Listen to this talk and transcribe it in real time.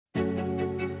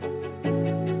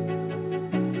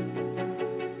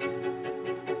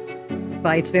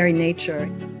By its very nature,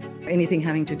 anything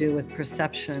having to do with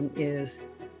perception is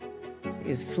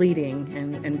fleeting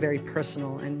and very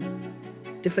personal and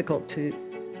difficult to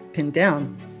pin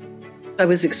down. I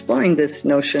was exploring this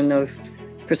notion of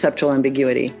perceptual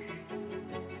ambiguity.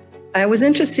 I was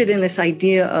interested in this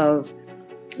idea of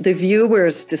the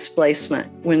viewer's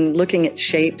displacement when looking at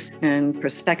shapes and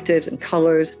perspectives and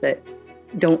colors that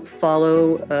don't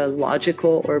follow a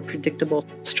logical or predictable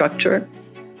structure.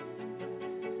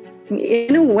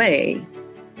 In a way,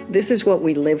 this is what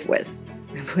we live with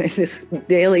this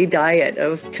daily diet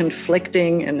of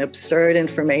conflicting and absurd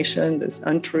information, this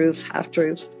untruths,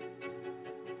 half-truths.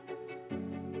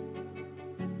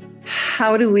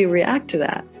 How do we react to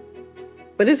that?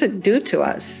 What does it do to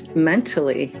us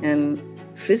mentally and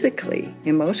physically,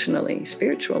 emotionally,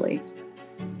 spiritually?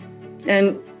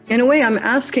 And in a way, I'm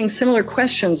asking similar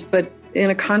questions, but in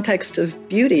a context of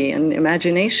beauty and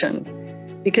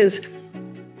imagination. Because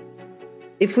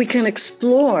if we can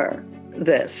explore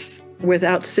this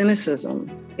without cynicism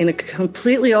in a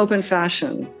completely open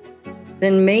fashion,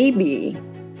 then maybe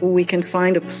we can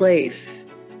find a place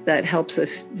that helps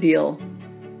us deal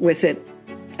with it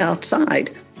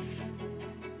outside.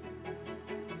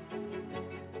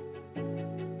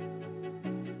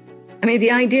 I mean,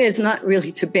 the idea is not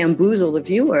really to bamboozle the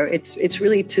viewer. It's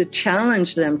really to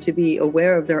challenge them to be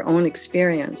aware of their own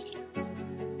experience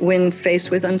when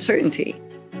faced with uncertainty.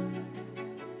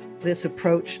 This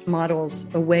approach models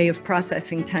a way of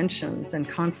processing tensions and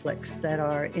conflicts that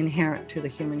are inherent to the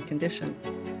human condition.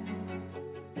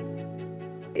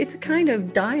 It's a kind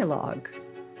of dialogue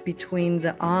between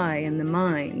the I and the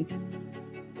mind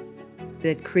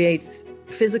that creates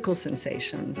physical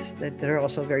sensations that are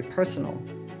also very personal,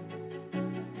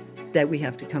 that we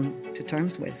have to come to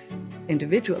terms with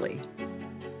individually.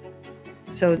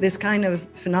 So this kind of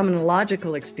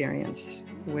phenomenological experience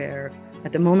where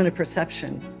at the moment of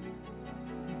perception,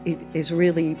 it is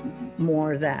really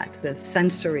more that, the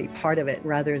sensory part of it,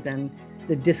 rather than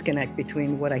the disconnect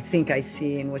between what I think I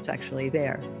see and what's actually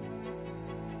there.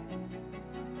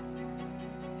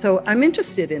 So I'm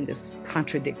interested in this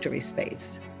contradictory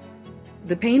space.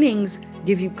 The paintings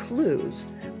give you clues,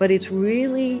 but it's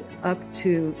really up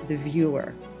to the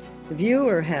viewer. The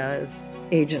viewer has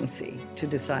agency to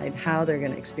decide how they're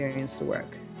going to experience the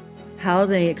work, how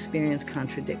they experience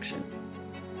contradiction,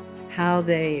 how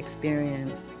they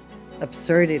experience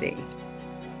absurdity,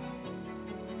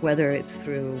 whether it's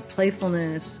through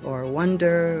playfulness or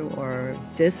wonder or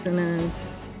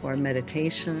dissonance or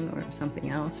meditation or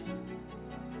something else.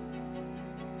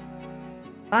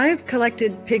 I've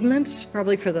collected pigments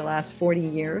probably for the last 40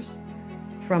 years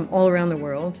from all around the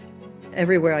world.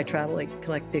 Everywhere I travel, I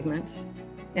collect pigments.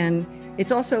 And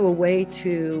it's also a way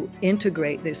to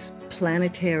integrate this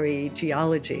planetary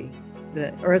geology.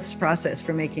 The Earth's process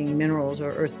for making minerals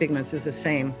or earth pigments is the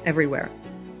same everywhere.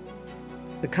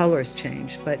 The colors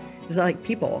change, but it's like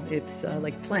people, it's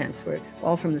like plants. We're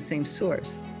all from the same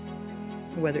source,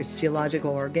 whether it's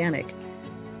geological or organic.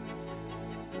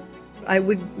 I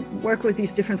would work with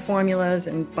these different formulas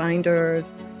and binders.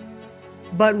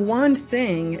 But one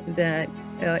thing that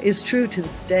is true to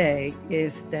this day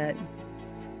is that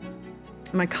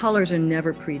my colors are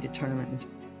never predetermined.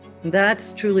 And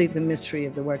that's truly the mystery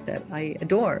of the work that I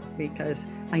adore, because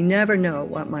I never know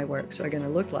what my works are going to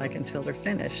look like until they're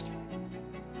finished.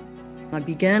 I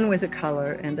begin with a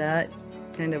color, and that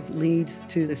kind of leads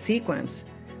to the sequence.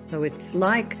 So it's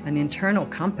like an internal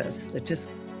compass that just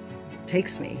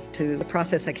takes me to a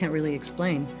process I can't really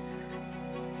explain.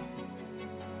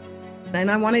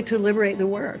 And I wanted to liberate the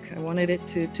work. I wanted it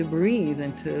to breathe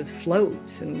and to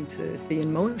float and to be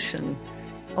in motion.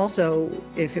 Also,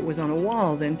 if it was on a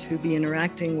wall, then to be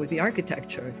interacting with the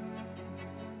architecture.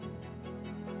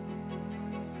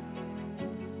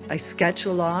 I sketch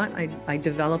a lot, I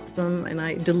develop them, and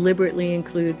I deliberately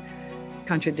include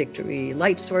contradictory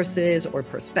light sources or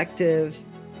perspectives,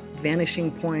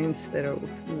 vanishing points that are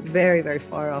very, very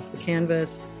far off the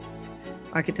canvas,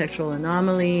 architectural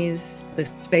anomalies. The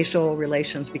spatial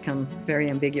relations become very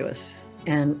ambiguous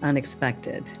and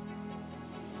unexpected.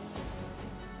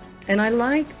 And I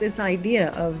like this idea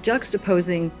of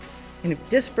juxtaposing kind of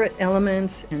disparate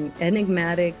elements and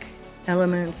enigmatic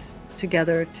elements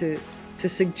together to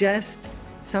suggest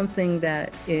something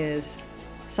that is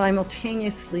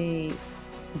simultaneously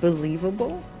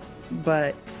believable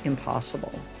but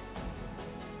impossible.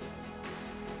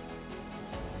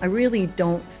 I really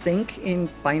don't think in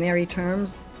binary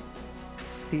terms,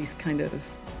 these kind of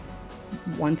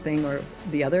one thing or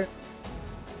the other.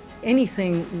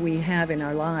 Anything we have in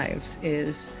our lives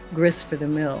is grist for the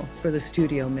mill, for the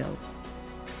studio mill.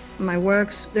 My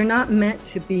works, they're not meant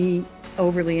to be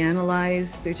overly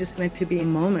analyzed. They're just meant to be a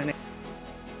moment,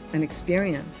 an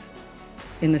experience,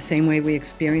 in the same way we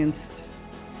experience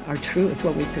our truth,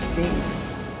 what we perceive.